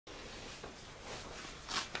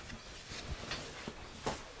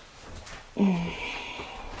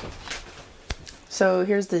So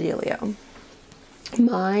here's the dealio.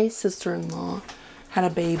 My sister-in-law had a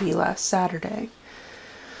baby last Saturday.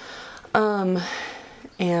 And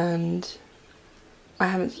I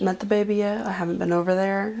haven't met the baby yet. I haven't been over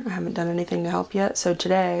there. I haven't done anything to help yet. So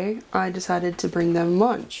today I decided to bring them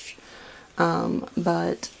lunch.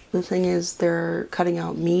 But the thing is, they're cutting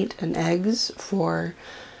out meat and eggs for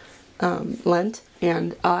Lent,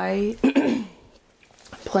 and I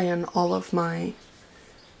plan all of my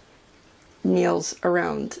meals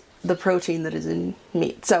around the protein that is in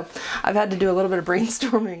meat. So I've had to do a little bit of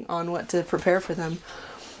brainstorming on what to prepare for them.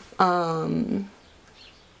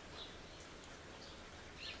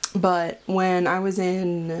 But when I was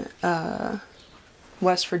in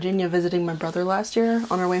West Virginia visiting my brother last year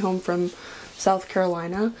on our way home from South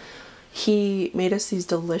Carolina, he made us these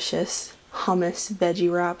delicious hummus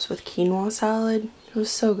veggie wraps with quinoa salad. It was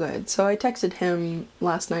so good. So I texted him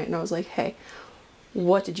last night and I was like, hey,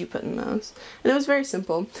 what did you put in those? And it was very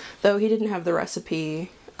simple, though he didn't have the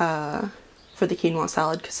recipe for the quinoa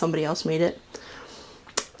salad because somebody else made it.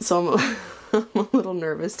 So I'm a little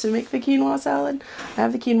nervous to make the quinoa salad. I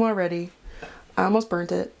have the quinoa ready. I almost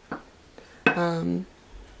burnt it. But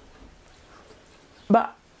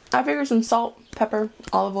I figure some salt, pepper,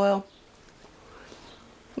 olive oil,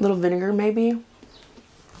 a little vinegar maybe,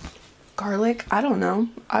 garlic, I don't know.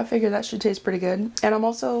 I figure that should taste pretty good. And I'm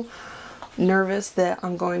also nervous that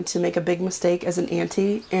I'm going to make a big mistake as an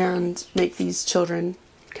auntie and make these children,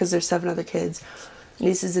 because there's 7 other kids,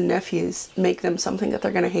 nieces and nephews, make them something that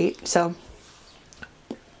they're gonna hate. So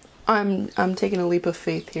I'm taking a leap of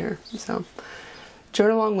faith here. So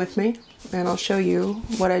join along with me and I'll show you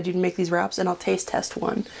what I do to make these wraps, and I'll taste test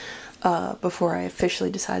one before I officially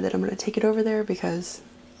decide that I'm gonna take it over there, because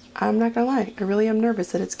I'm not gonna lie, I really am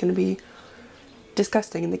nervous that it's gonna be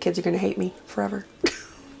disgusting and the kids are gonna hate me forever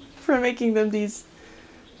for making them these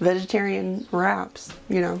vegetarian wraps,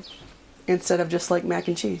 you know, instead of just like mac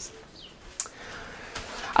and cheese.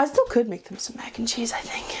 I still could make them some mac and cheese, I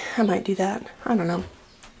think. I might do that. I don't know.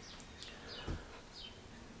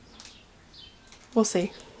 We'll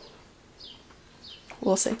see.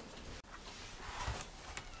 We'll see.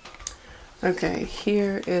 Okay,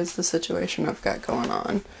 here is the situation I've got going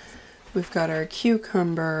on. We've got our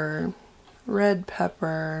cucumber, red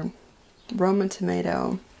pepper, Roma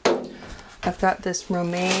tomato. I've got this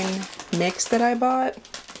romaine mix that I bought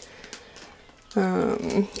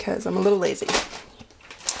because I'm a little lazy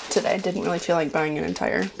today. I didn't really feel like buying an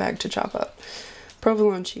entire bag to chop up.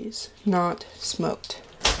 Provolone cheese, not smoked.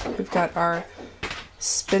 We've got our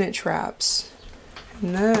spinach wraps.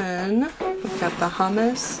 And then we've got the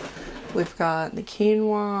hummus, we've got the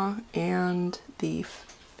quinoa, and the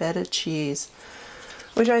feta cheese,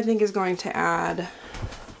 which I think is going to add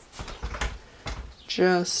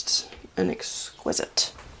just an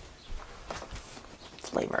exquisite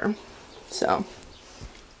flavor. So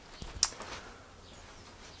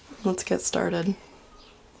let's get started.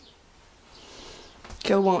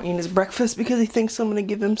 Gil won't eat his breakfast because he thinks I'm gonna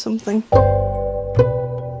give him something.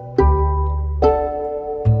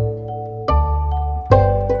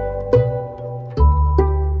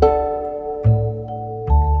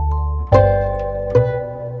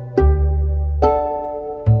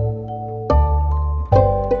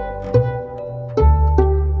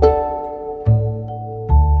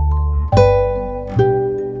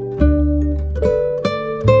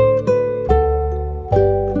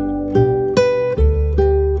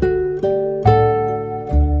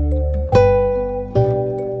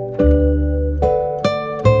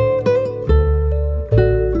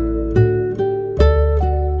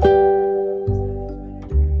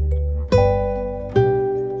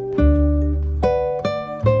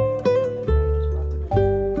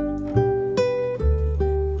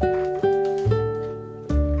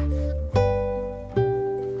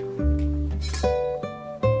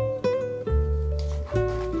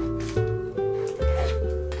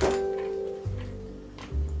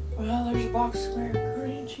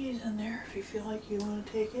 Feel like you want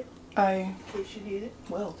to take it? In case you need it?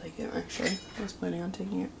 Will take it, actually. I was planning on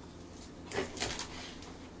taking it.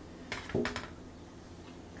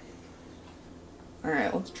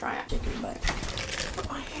 Alright, let's try it. Take a bite.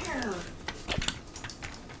 My hair!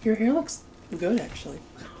 Your hair looks good, actually.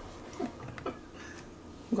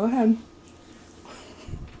 Go ahead.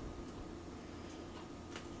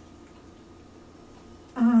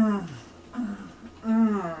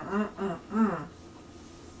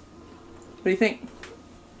 What do you think?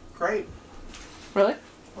 Great. Really?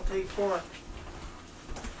 I'll take 4.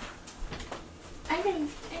 I don't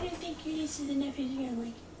think your nieces and nephews are gonna like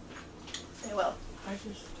it. They will. I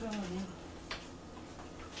just telling you.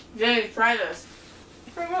 Jenny, try this.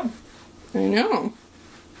 Pretty good. I know.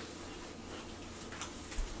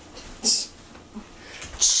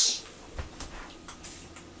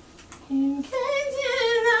 Do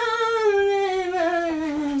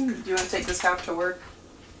you want to take this half to work?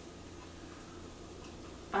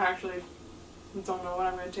 I actually don't know what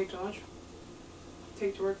I'm going to take to lunch.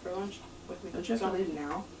 Take to work for lunch with me. Don't you have to leave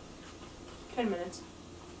now? 10 minutes.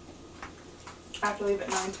 I have to leave at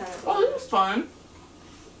 9:10. Oh, this is fun.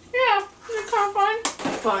 Yeah, it's kind of fun.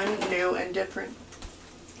 Fun, new, and different.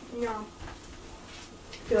 Yeah.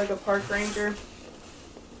 Feel like a park ranger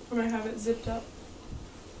when I have it zipped up.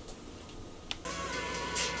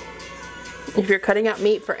 If you're cutting out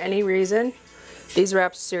meat for any reason, these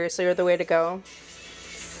wraps seriously are the way to go.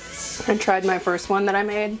 I tried my first one that I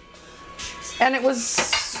made, and it was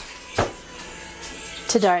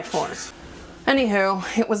to die for. Anywho,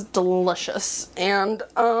 it was delicious, and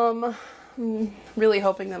I'm really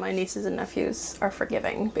hoping that my nieces and nephews are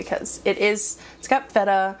forgiving, because it's got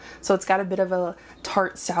feta, so it's got a bit of a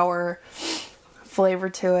tart sour flavor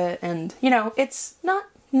to it, and you know, it's not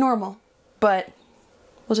normal, but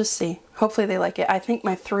we'll just see. Hopefully they like it. I think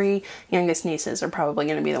my 3 youngest nieces are probably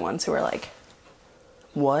going to be the ones who are like,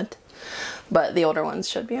 what? But the older ones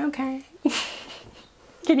should be okay.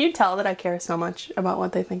 Can you tell that I care so much about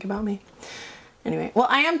what they think about me? Anyway, well,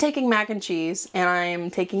 I am taking mac and cheese, and I'm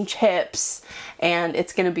taking chips, and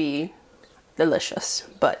it's going to be delicious.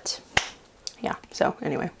 But yeah, so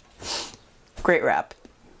anyway, great wrap.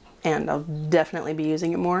 And I'll definitely be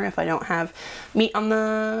using it more if I don't have meat in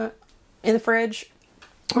the fridge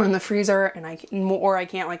or in the freezer, and I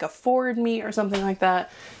can't like afford meat or something like that,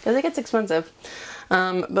 because it gets expensive.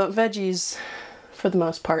 But veggies, for the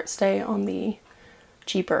most part, stay on the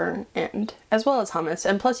cheaper end, as well as hummus.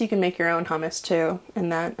 And plus you can make your own hummus too,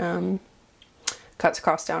 and that cuts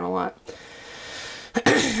costs down a lot.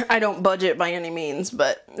 I don't budget by any means,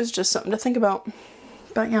 but it's just something to think about.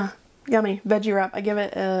 But yeah, yummy veggie wrap. I give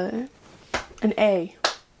it an A.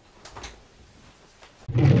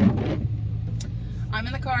 I'm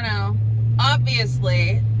in the car now,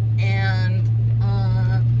 obviously, and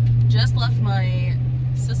just left my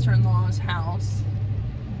sister-in-law's house.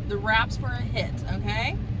 The wraps were a hit,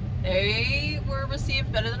 okay? They were received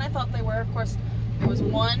better than I thought they were. Of course, there was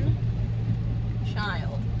one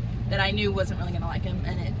child that I knew wasn't really gonna like him,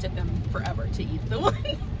 and it took them forever to eat the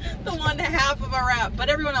one half of a wrap, but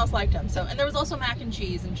everyone else liked them. So, and there was also mac and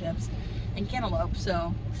cheese and chips and cantaloupe,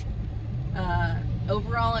 so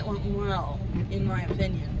overall it went well, in my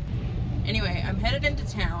opinion. Anyway, I'm headed into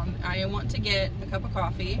town. I want to get a cup of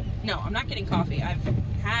coffee. No, I'm not getting coffee. I've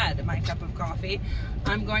had my cup of coffee.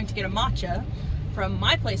 I'm going to get a matcha from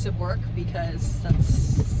my place of work, because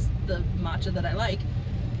that's the matcha that I like.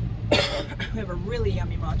 We have a really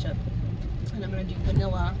yummy matcha. And I'm going to do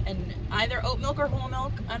vanilla and either oat milk or whole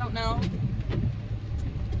milk. I don't know.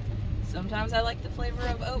 Sometimes I like the flavor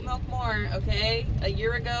of oat milk more, okay? A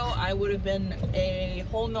year ago, I would have been a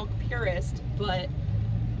whole milk purist, but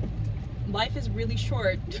life is really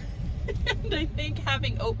short. And I think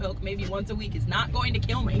having oat milk maybe once a week is not going to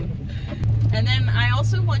kill me. And then I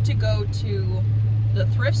also want to go to the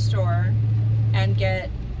thrift store and get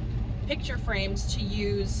picture frames to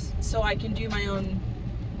use so I can do my own.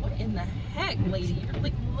 What in the heck, lady? You're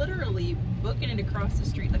like literally booking it across the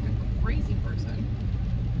street like a crazy person.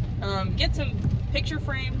 Get some picture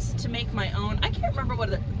frames to make my own. I can't remember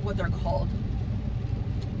what they're called.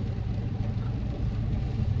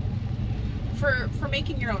 For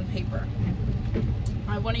making your own paper.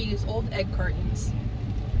 I want to use old egg cartons.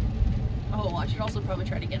 Oh, I should also probably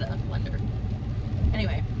try to get a blender.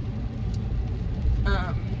 Anyway,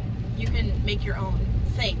 you can make your own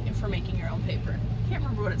thing for making your own paper. Can't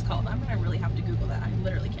remember what it's called. I'm gonna really have to Google that. I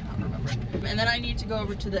literally cannot remember. And then I need to go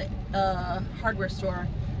over to the hardware store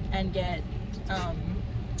and get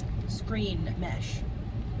screen mesh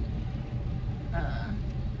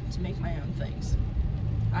to make my own things.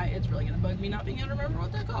 It's really gonna bug me not being able to remember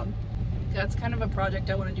what they're called. That's kind of a project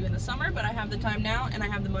I want to do in the summer, but I have the time now and I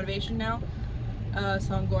have the motivation now,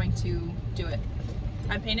 so I'm going to do it.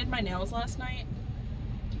 I painted my nails last night.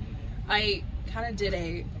 I kind of did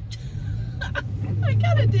a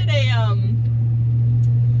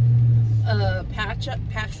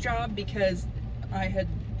patch job, because I had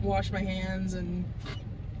washed my hands and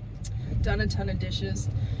done a ton of dishes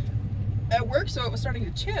at work, so it was starting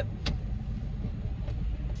to chip.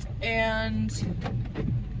 And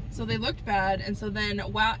So they looked bad, and so then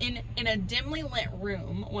while in a dimly lit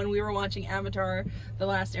room when we were watching Avatar: The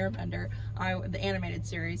Last Airbender, the animated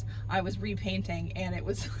series, I was repainting, and it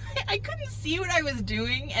was I couldn't see what I was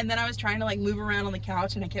doing, and then I was trying to like move around on the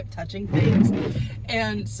couch, and I kept touching things,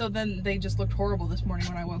 and so then they just looked horrible this morning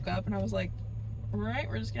when I woke up, and I was like, all right,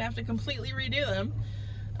 we're just gonna have to completely redo them,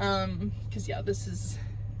 because yeah, this is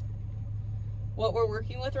what we're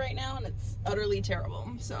working with right now, and it's utterly terrible.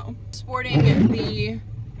 So sporting the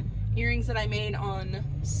earrings that I made on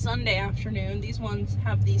Sunday afternoon. These ones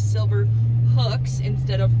have these silver hooks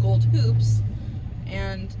instead of gold hoops,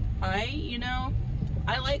 and I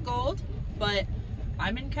like gold, but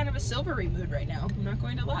I'm in kind of a silvery mood right now, I'm not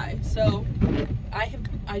going to lie. So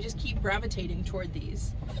I just keep gravitating toward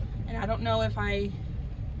these, and I don't know if I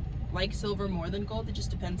like silver more than gold. It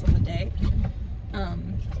just depends on the day.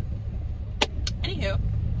 Anywho,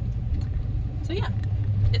 so yeah,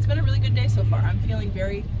 it's been a really good day so far. I'm feeling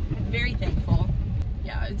very, very thankful.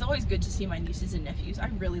 Yeah, it's always good to see my nieces and nephews. I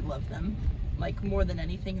really love them, like more than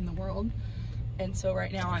anything in the world. And so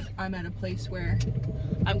right now I'm at a place where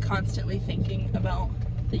I'm constantly thinking about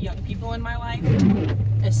the young people in my life,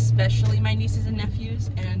 especially my nieces and nephews,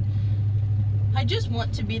 and I just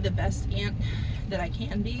want to be the best aunt that I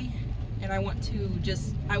can be, and I want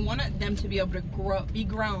them to be able to be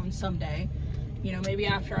grown someday, you know, maybe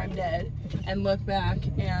after I'm dead, and look back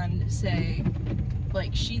and say, like,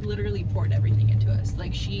 she literally poured everything into us.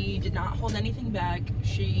 Like, she did not hold anything back.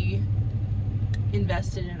 She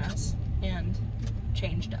invested in us and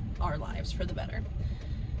changed our lives for the better.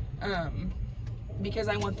 Because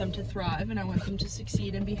I want them to thrive, and I want them to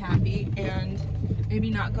succeed and be happy, and maybe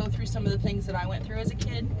not go through some of the things that I went through as a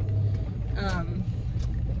kid.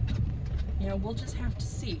 You know, we'll just have to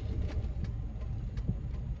see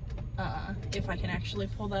if I can actually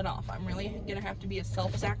pull that off. I'm really gonna have to be a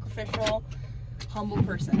self-sacrificial, humble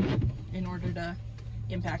person in order to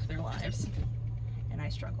impact their lives, and I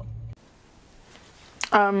struggle.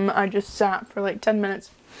 I just sat for like 10 minutes.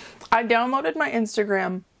 I downloaded my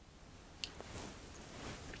Instagram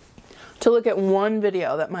to look at one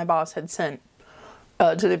video that my boss had sent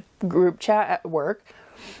to the group chat at work,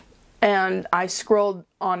 and I scrolled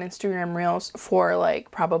on Instagram Reels for like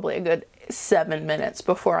probably a good 7 minutes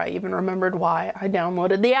before I even remembered why I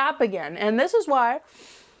downloaded the app again. And this is why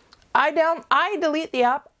I delete the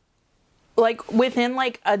app like within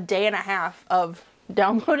like a day and a half of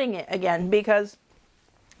downloading it again, because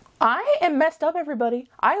I am messed up, everybody.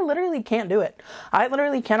 I literally can't do it. I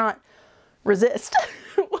literally cannot resist.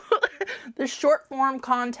 The short form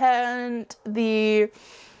content,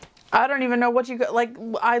 I don't even know what you could, like,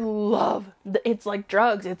 I love, it's like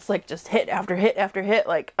drugs. It's like just hit after hit after hit,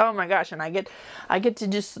 like, oh my gosh. And I get to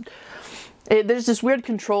just, there's this weird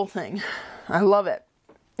control thing. I love it.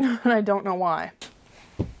 And I don't know why.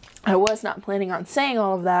 I was not planning on saying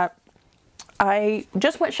all of that. I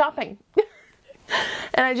just went shopping.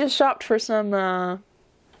 And I just shopped for some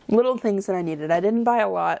little things that I needed. I didn't buy a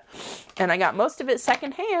lot, and I got most of it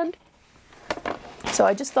secondhand. So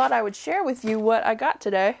I just thought I would share with you what I got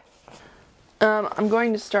today. I'm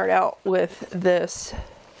going to start out with this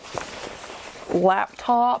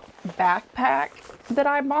laptop backpack that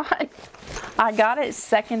I bought. I got it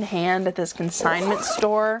secondhand at this consignment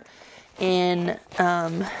store in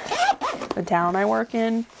the town I work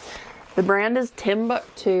in. The brand is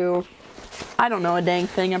Timbuktu. I don't know a dang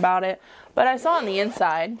thing about it, but I saw on the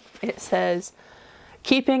inside, it says,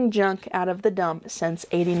 keeping junk out of the dump since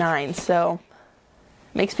 '89. So,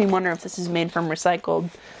 makes me wonder if this is made from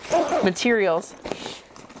recycled materials.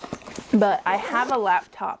 But I have a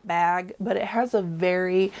laptop bag, but it has a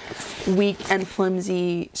very weak and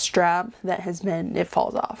flimsy strap that it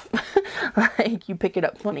falls off. Like, you pick it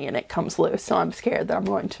up funny and it comes loose. So I'm scared that I'm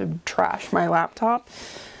going to trash my laptop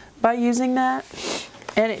by using that.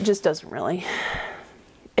 And it just doesn't really,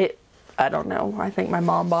 I don't know. I think my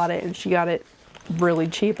mom bought it and she got it really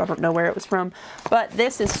cheap. I don't know where it was from. But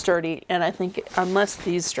this is sturdy, and I think, unless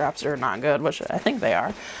these straps are not good, which I think they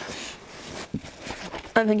are,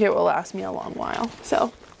 I think it will last me a long while.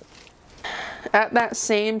 So, at that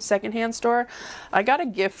same secondhand store, I got a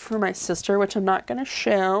gift for my sister, which I'm not going to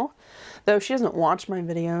show, though she doesn't watch my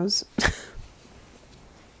videos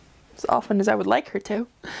as often as I would like her to.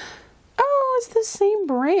 Oh, it's the same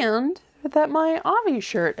brand that my Avi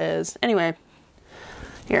shirt is. Anyway,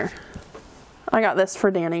 here. I got this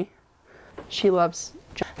for Danny. She loves,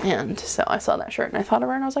 and so I saw that shirt and I thought of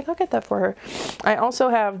her and I was like, I'll get that for her. I also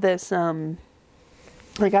have this, I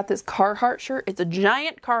got this Carhartt shirt. It's a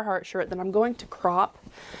giant Carhartt shirt that I'm going to crop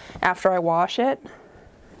after I wash it.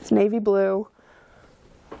 It's navy blue.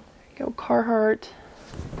 There you go, Carhartt.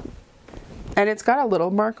 And it's got a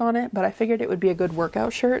little mark on it, but I figured it would be a good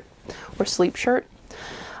workout shirt or sleep shirt.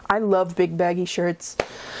 I love big baggy shirts,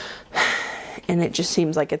 and it just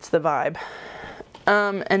seems like it's the vibe.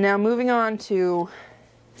 And now moving on to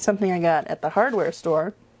something I got at the hardware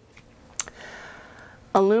store.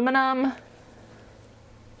 Aluminum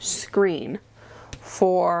screen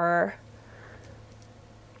for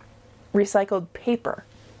recycled paper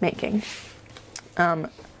making.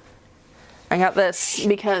 I got this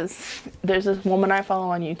because there's this woman I follow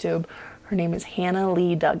on YouTube. Her name is Hannah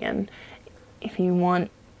Lee Duggan. If you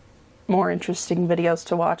want more interesting videos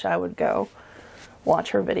to watch, I would go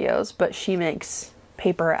watch her videos. But she makes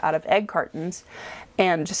paper out of egg cartons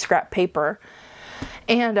and just scrap paper.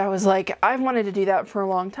 And I was like, I've wanted to do that for a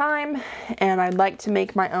long time, and I'd like to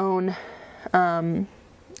make my own.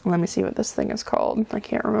 Let me see what this thing is called. I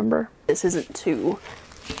can't remember. This isn't too...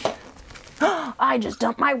 I just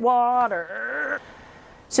dumped my water.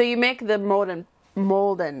 So you make the mold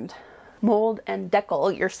and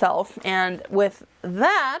decal yourself, and with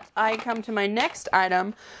that I come to my next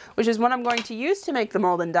item, which is what I'm going to use to make the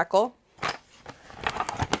mold and decal.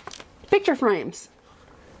 Picture frames.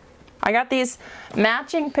 I got these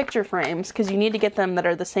matching picture frames because you need to get them that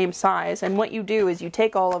are the same size, and what you do is you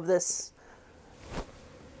take all of this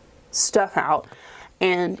stuff out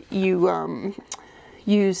and you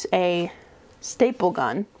use a staple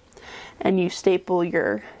gun and you staple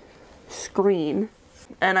your screen.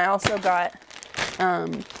 And I also got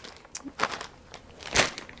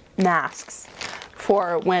masks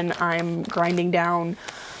for when I'm grinding down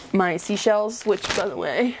my seashells, which, by the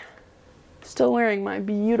way, still wearing my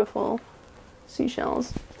beautiful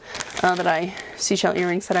seashells seashell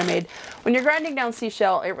earrings that I made. When you're grinding down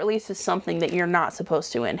seashell, it releases something that you're not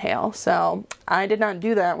supposed to inhale. So I did not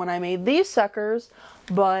do that when I made these suckers,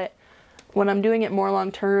 but when I'm doing it more long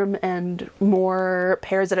term and more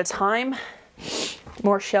pairs at a time,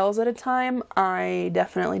 more shells at a time, I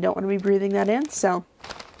definitely don't want to be breathing that in. So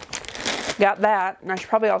got that, and I should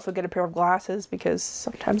probably also get a pair of glasses because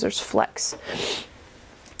sometimes there's flecks.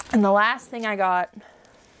 And the last thing I got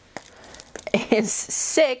is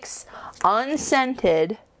 6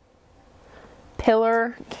 unscented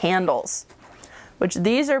pillar candles, which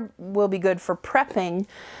these will be good for prepping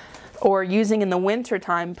or using in the winter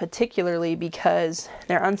time, particularly because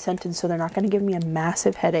they're unscented, so they're not going to give me a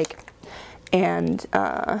massive headache, and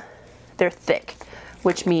they're thick,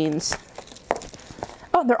 which means,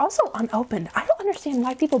 oh, they're also unopened. I don't understand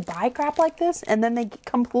why people buy crap like this and then they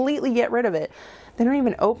completely get rid of it. They don't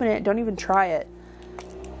even open it, don't even try it,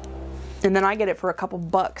 and then I get it for a couple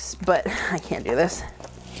bucks, but I can't do this.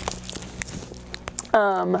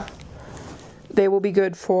 They will be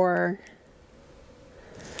good for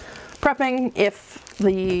prepping if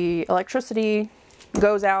the electricity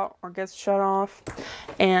goes out or gets shut off,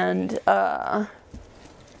 and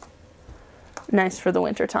nice for the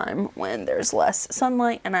winter time when there's less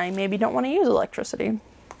sunlight and I maybe don't want to use electricity.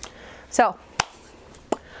 So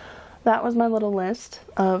that was my little list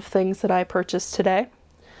of things that I purchased today.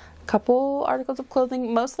 A couple articles of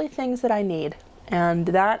clothing, mostly things that I need, and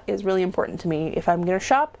that is really important to me. If I'm going to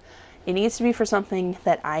shop, it needs to be for something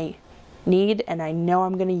that I need and I know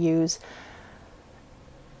I'm going to use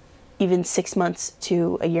even 6 months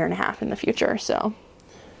to a year and a half in the future. So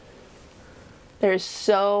there's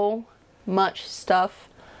so much stuff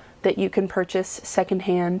that you can purchase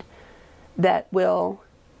secondhand that will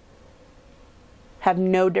have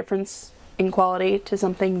no difference in quality to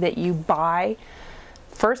something that you buy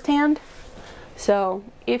firsthand. So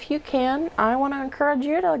if you can, I want to encourage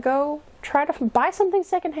you to go try to buy something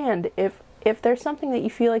secondhand. If there's something that you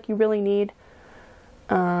feel like you really need,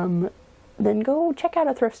 then go check out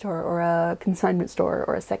a thrift store or a consignment store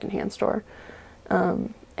or a secondhand store,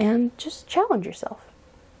 and just challenge yourself.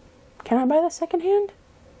 Can I buy this secondhand?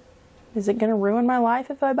 Is it going to ruin my life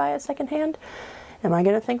if I buy it secondhand? Am I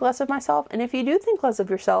going to think less of myself? And if you do think less of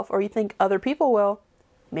yourself, or you think other people will,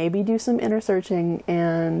 maybe do some inner searching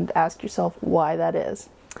and ask yourself why that is.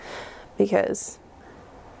 Because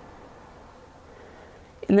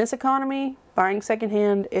in this economy, buying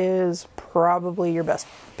secondhand is probably your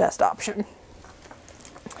best option.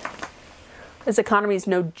 This economy is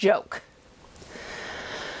no joke.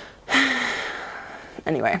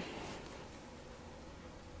 Anyway,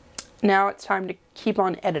 now it's time to keep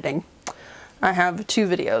on editing. I have 2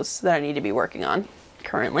 videos that I need to be working on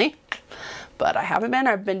currently, but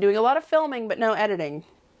I've been doing a lot of filming, but no editing.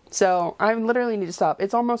 So I literally need to stop.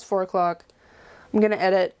 It's almost 4 o'clock. I'm going to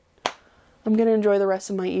edit. I'm going to enjoy the rest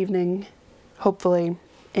of my evening, hopefully,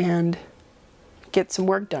 and get some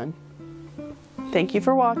work done. Thank you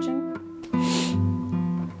for watching.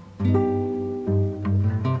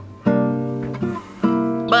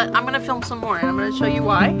 But I'm gonna film some more and I'm gonna show you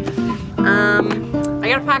why. I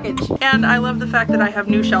got a package. And I love the fact that I have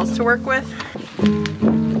new shells to work with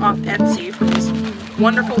off Etsy from these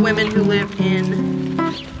wonderful women who live in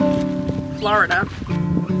Florida.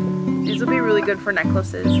 These will be really good for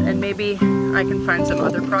necklaces, and maybe I can find some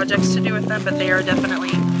other projects to do with them, but they are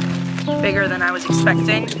definitely bigger than I was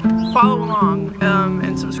expecting. Follow along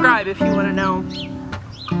and subscribe if you want to know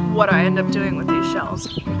what I end up doing with these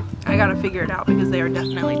shells. I gotta figure it out because they are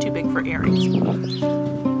definitely too big for earrings.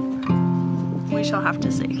 We shall have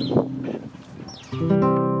to see.